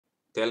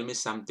Tell me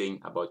something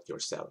about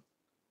yourself.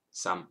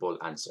 Sample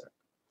answer.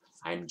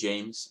 I'm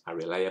James, a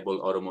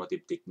reliable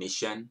automotive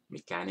technician,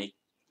 mechanic,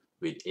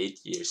 with 8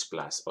 years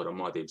plus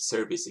automotive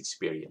service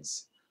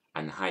experience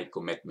and high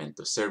commitment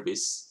to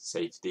service,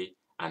 safety,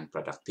 and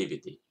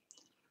productivity.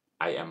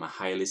 I am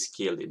highly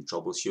skilled in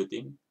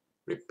troubleshooting,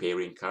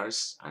 repairing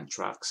cars and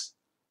trucks,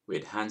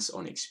 with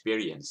hands-on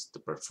experience to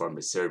perform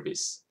the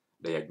service,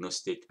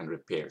 diagnostic, and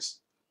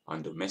repairs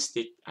on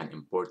domestic and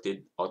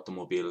imported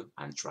automobile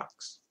and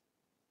trucks.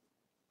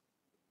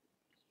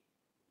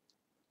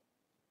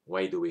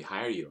 Why do we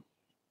hire you?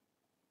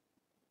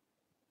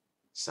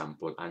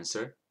 Sample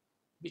answer.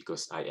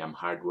 Because I am a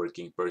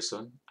hardworking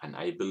person and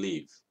I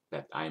believe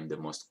that I am the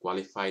most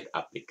qualified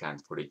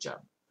applicant for the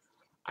job.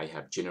 I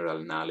have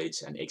general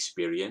knowledge and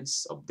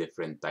experience of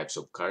different types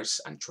of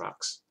cars and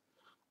trucks,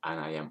 and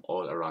I am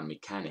all-around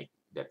mechanic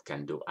that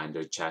can do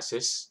under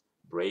chassis,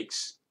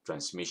 brakes,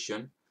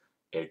 transmission,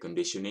 air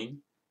conditioning,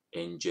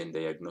 engine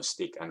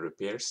diagnostic and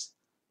repairs,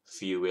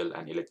 fuel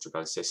and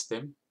electrical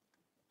system,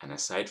 and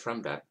aside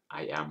from that,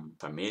 I am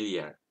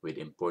familiar with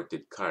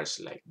imported cars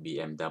like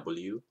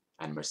BMW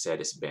and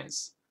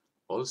Mercedes-Benz.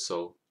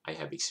 Also, I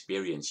have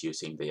experience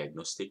using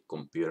diagnostic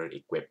computer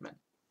equipment.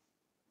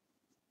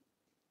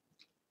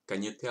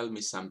 Can you tell me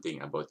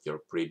something about your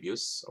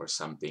previous or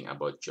something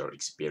about your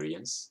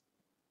experience?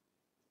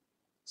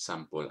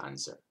 Sample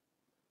answer.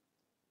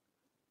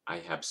 I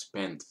have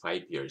spent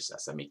 5 years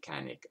as a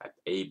mechanic at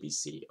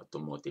ABC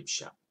Automotive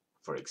Shop,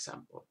 for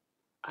example,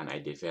 and I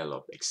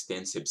developed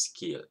extensive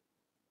skill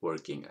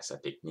working as a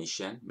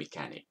technician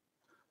mechanic.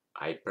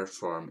 I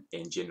perform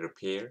engine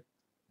repair,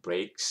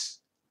 brakes,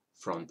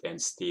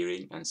 front-end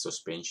steering and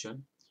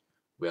suspension,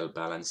 wheel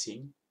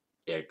balancing,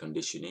 air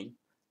conditioning,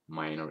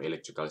 minor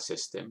electrical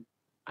system,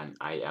 and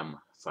I am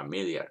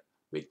familiar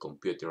with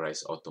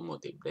computerized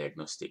automotive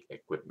diagnostic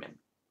equipment.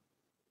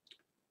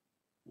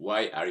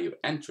 Why are you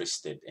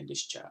interested in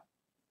this job?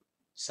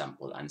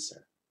 Sample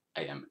answer.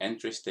 I am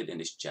interested in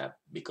this job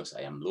because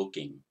I am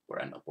looking for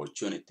an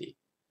opportunity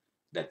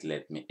that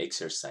let me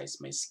exercise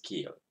my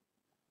skill.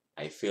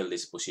 I feel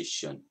this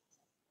position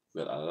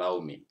will allow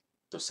me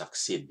to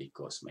succeed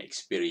because my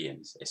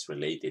experience is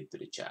related to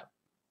the job.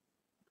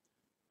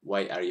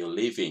 Why are you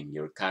leaving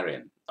your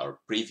current or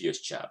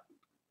previous job?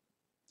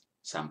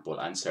 Sample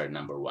answer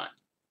number 1.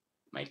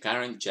 My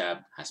current job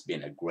has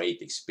been a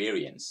great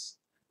experience,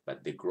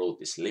 but the growth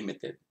is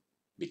limited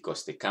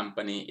because the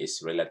company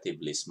is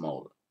relatively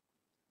small.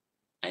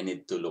 I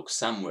need to look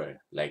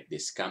somewhere like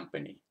this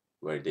company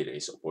where there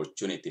is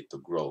opportunity to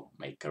grow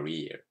my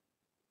career.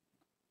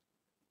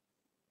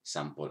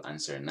 Sample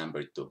answer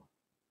number 2.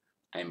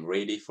 I'm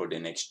ready for the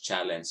next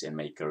challenge in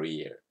my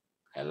career.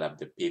 I love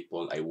the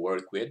people I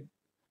work with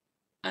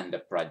and the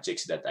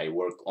projects that I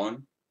work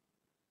on,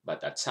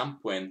 but at some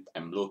point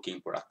I'm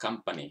looking for a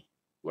company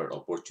where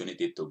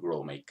opportunity to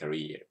grow my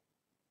career.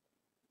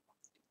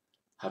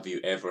 Have you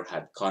ever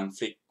had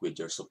conflict with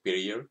your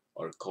superior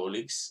or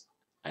colleagues,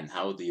 and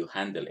how do you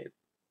handle it?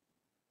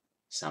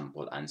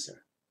 Sample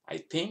answer. I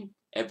think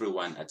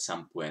everyone at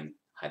some point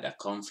had a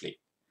conflict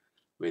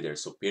with their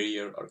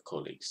superior or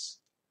colleagues.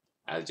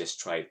 I'll just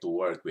try to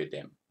work with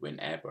them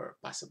whenever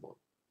possible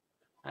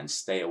and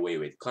stay away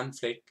with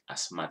conflict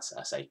as much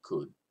as I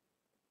could.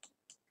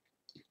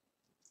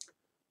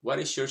 What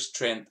is your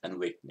strength and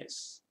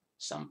weakness?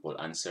 Sample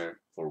answer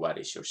for what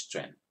is your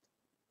strength.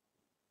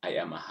 I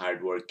am a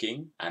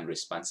hardworking and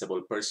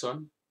responsible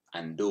person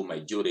and do my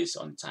duties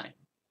on time.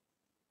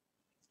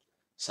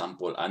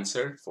 Sample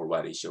answer for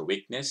what is your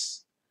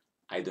weakness.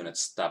 I do not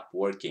stop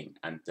working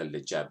until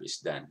the job is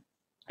done.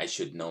 I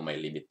should know my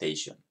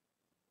limitation.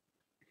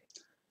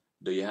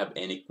 Do you have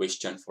any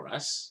question for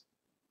us?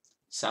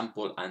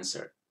 Sample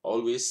answer.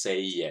 Always say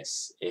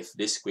yes if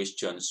these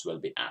questions will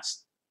be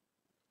asked.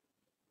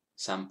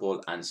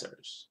 Sample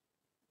answers.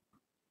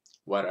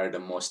 What are the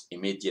most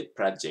immediate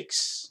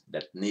projects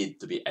that need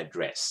to be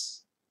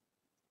addressed?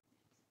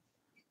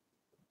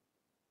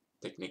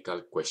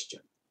 Technical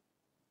question.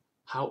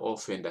 How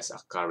often does a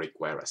car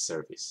require a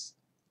service?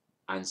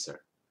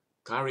 Answer.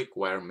 Car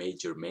require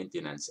major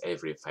maintenance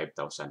every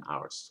 5,000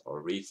 hours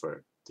or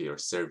refer to your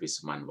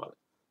service manual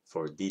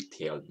for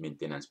detailed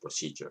maintenance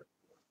procedure.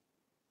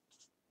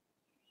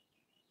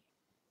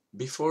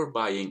 Before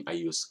buying a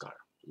used car,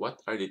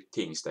 what are the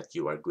things that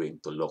you are going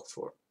to look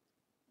for?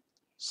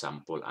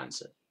 Sample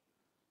answer.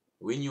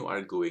 When you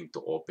are going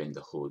to open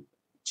the hood,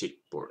 check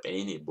for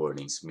any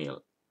burning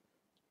smell.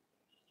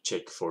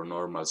 Check for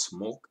normal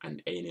smoke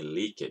and any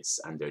leakage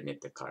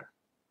underneath the car.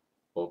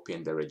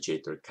 Open the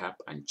radiator cap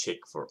and check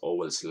for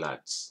oil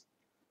sludge.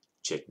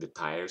 Check the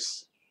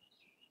tires,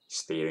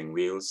 steering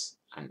wheels,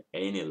 and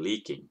any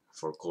leaking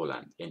for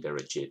coolant in the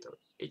radiator,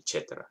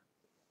 etc.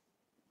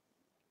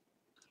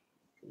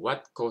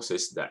 What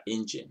causes the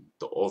engine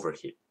to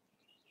overheat?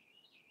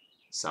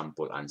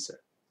 Sample answer.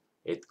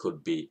 It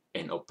could be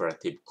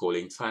inoperative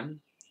cooling fan,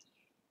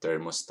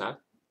 thermostat,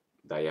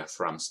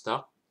 diaphragm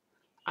stuck,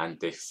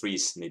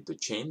 antifreeze need to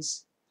change,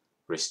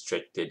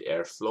 restricted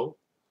airflow,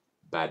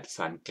 bad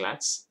fan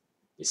clutch,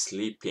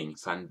 sleeping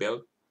fan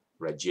belt,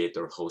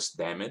 radiator hose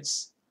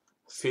damaged,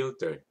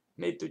 filter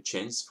need to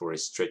change for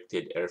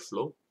restricted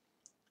airflow,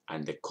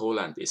 and the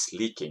coolant is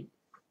leaking.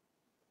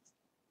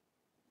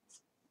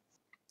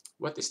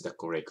 What is the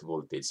correct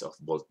voltage of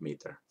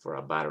voltmeter for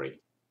a battery?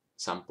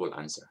 Sample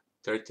answer: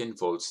 13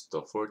 volts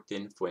to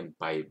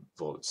 14.5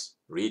 volts.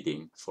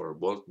 Reading for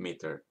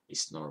voltmeter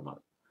is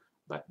normal,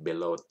 but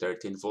below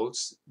 13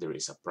 volts, there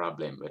is a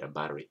problem with a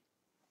battery.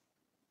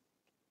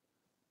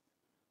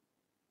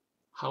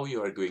 How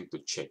you are going to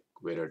check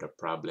whether the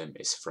problem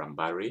is from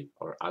battery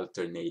or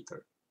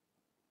alternator?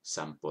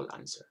 Sample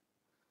answer: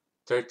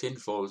 13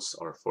 volts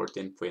or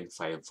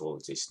 14.5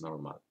 volts is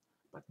normal,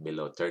 but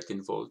below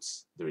 13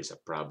 volts, there is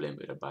a problem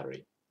with the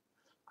battery.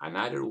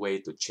 Another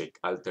way to check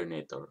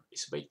alternator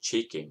is by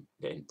checking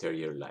the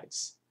interior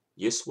lights.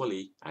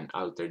 Usually, an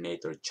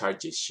alternator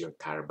charges your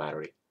car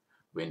battery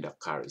when the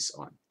car is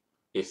on.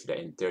 If the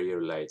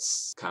interior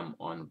lights come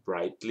on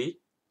brightly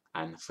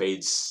and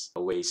fades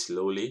away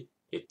slowly,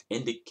 it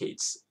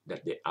indicates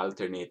that the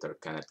alternator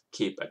cannot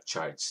keep a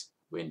charge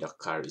when the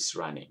car is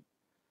running.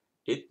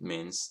 It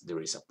means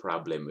there is a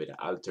problem with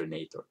the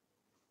alternator.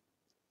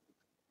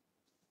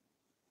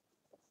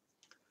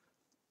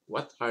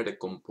 What are the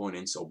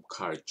components of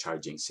car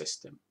charging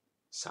system?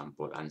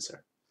 Sample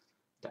answer: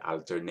 the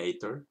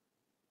alternator,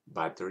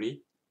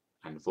 battery,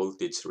 and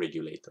voltage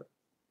regulator.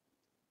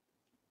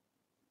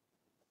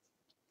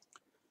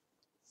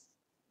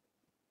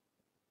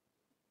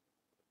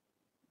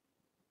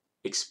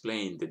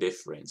 Explain the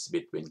difference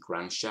between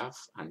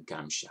crankshaft and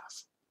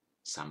camshaft.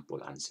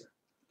 Sample answer: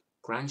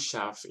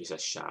 crankshaft is a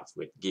shaft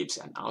which gives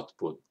an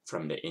output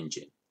from the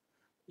engine.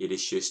 It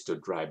is used to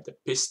drive the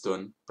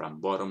piston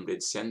from bottom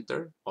dead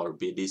center or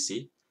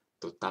BDC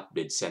to top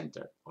dead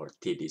center or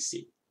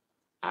TDC,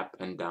 up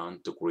and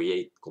down to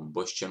create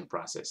combustion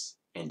process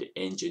in the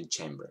engine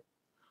chamber,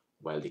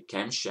 while the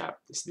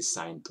camshaft is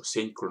designed to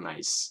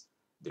synchronize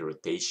the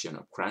rotation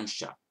of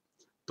crankshaft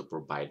to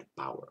provide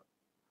power.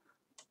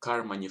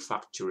 Car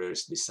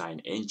manufacturers design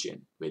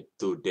engine with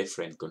two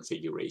different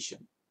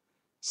configurations: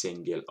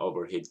 single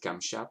overhead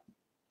camshaft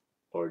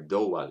or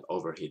dual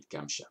overhead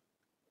camshaft.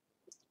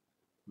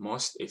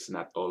 Most, if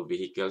not all,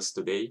 vehicles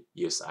today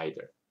use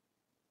either.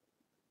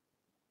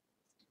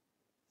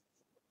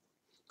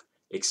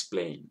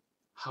 Explain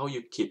how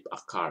you keep a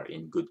car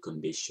in good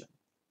condition.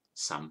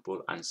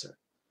 Sample answer: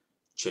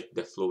 check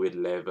the fluid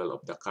level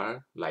of the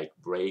car like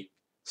brake,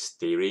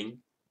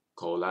 steering,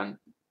 coolant,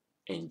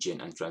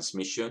 engine and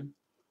transmission,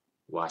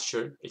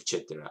 washer,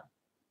 etc.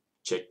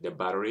 Check the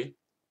battery,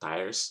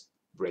 tires,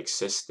 brake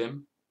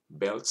system,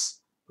 belts,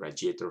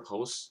 radiator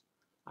hose,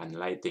 and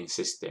lighting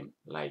system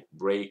like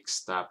brake,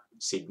 stop,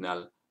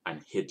 signal,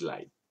 and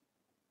headlight.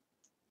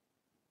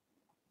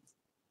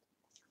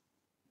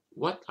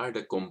 What are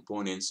the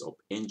components of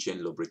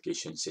engine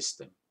lubrication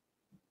system?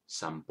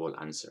 Sample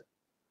answer: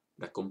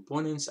 the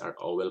components are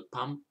oil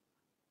pump,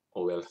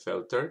 oil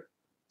filter,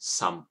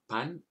 sump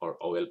pan or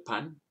oil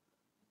pan,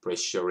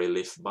 pressure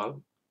relief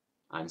valve,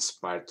 and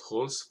spark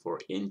holes for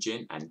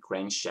engine and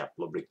crankshaft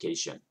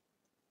lubrication.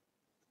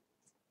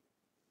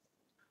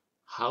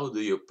 How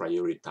do you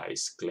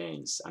prioritize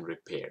cleans and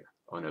repair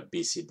on a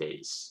busy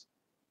days?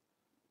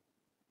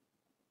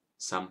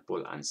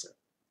 Sample answer: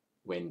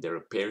 when the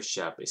repair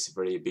shop is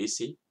very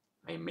busy,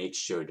 I make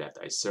sure that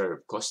I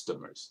serve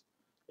customers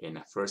in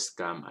a first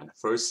come and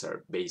first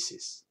served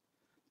basis.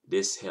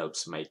 This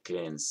helps my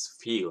clients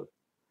feel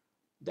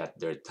that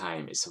their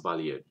time is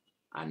valued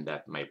and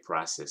that my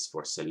process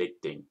for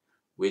selecting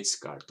which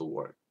car to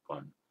work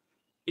on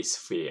is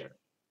fair.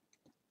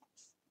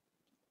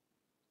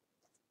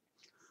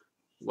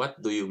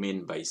 What do you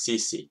mean by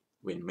CC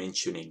when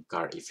mentioning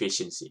car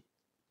efficiency?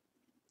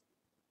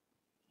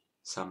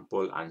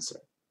 Sample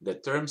answer: the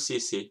term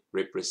CC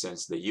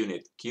represents the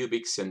unit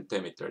cubic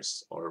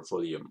centimeters or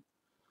volume.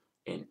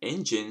 In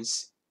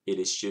engines, it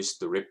is used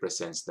to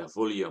represent the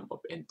volume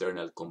of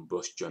internal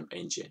combustion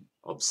engine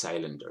of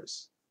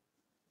cylinders.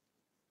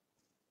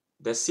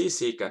 The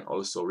CC can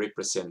also be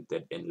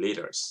represented in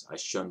liters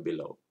as shown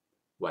below.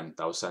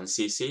 1000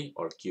 cc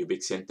or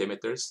cubic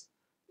centimeters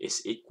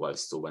is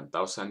equals to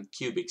 1000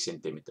 cubic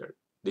centimeter.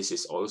 This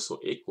is also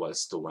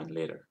equals to 1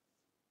 liter.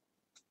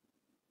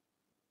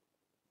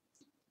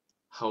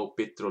 How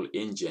petrol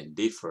engine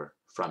differ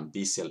from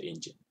diesel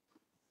engine?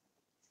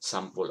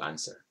 Sample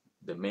answer: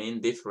 the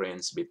main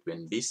difference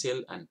between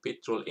diesel and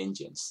petrol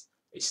engines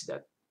is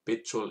that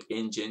petrol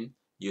engine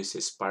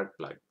uses spark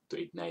plug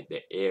to ignite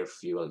the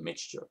air-fuel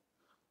mixture,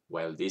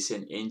 while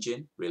diesel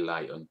engine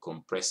rely on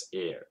compressed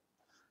air.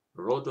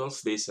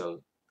 Rudolf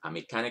Diesel, a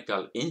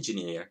mechanical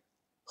engineer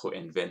who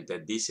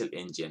invented diesel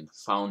engine,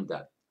 found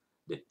that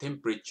the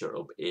temperature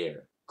of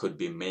air could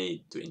be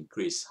made to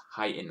increase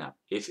high enough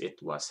if it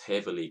was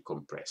heavily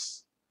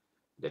compressed.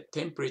 The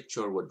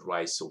temperature would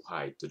rise so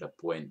high to the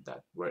point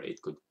that where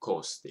it could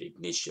cause the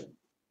ignition.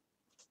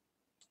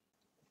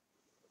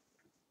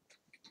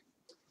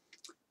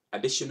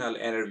 Additional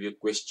interview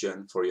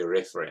question for your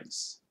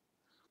reference.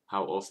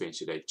 How often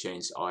should I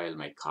change oil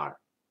my car?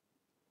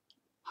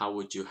 How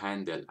would you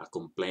handle a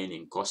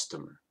complaining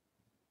customer?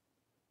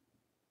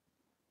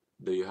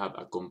 Do you have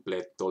a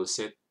complete tool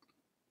set?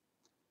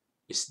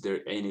 Is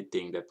there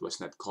anything that was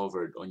not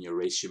covered on your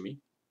resume?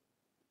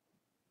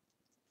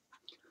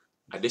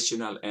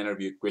 Additional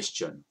interview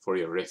question for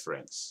your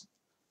reference.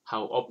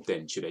 How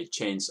often should I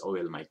change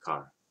oil my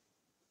car?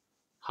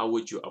 How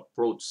would you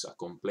approach a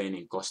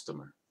complaining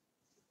customer?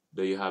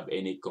 Do you have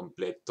any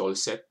complete tool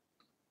set?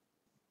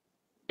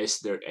 Is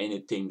there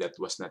anything that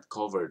was not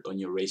covered on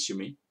your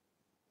resume?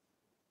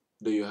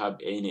 Do you have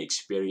any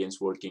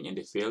experience working in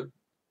the field?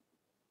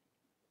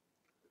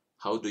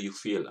 How do you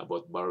feel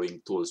about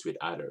borrowing tools with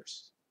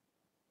others?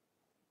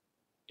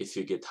 If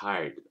you get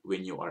hired,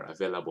 when you are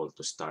available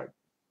to start?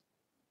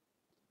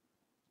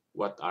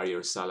 What are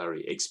your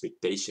salary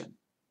expectations?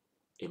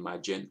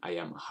 Imagine I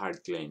am a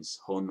hard claims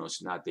who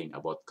knows nothing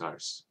about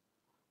cars.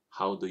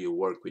 How do you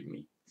work with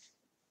me?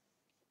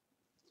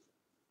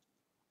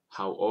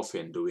 How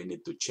often do we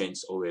need to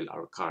change oil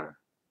our car?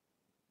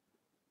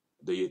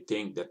 Do you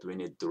think that we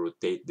need to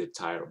rotate the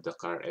tire of the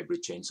car every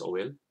change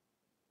oil?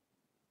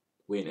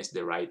 When is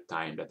the right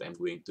time that I'm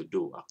going to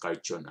do a car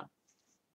tune-up?